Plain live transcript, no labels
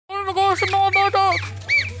nagawa sa mga bata?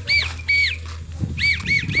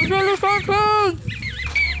 Ordialez, something!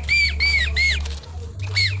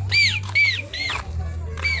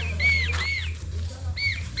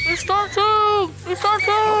 It's dancing! It's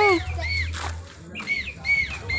dancing!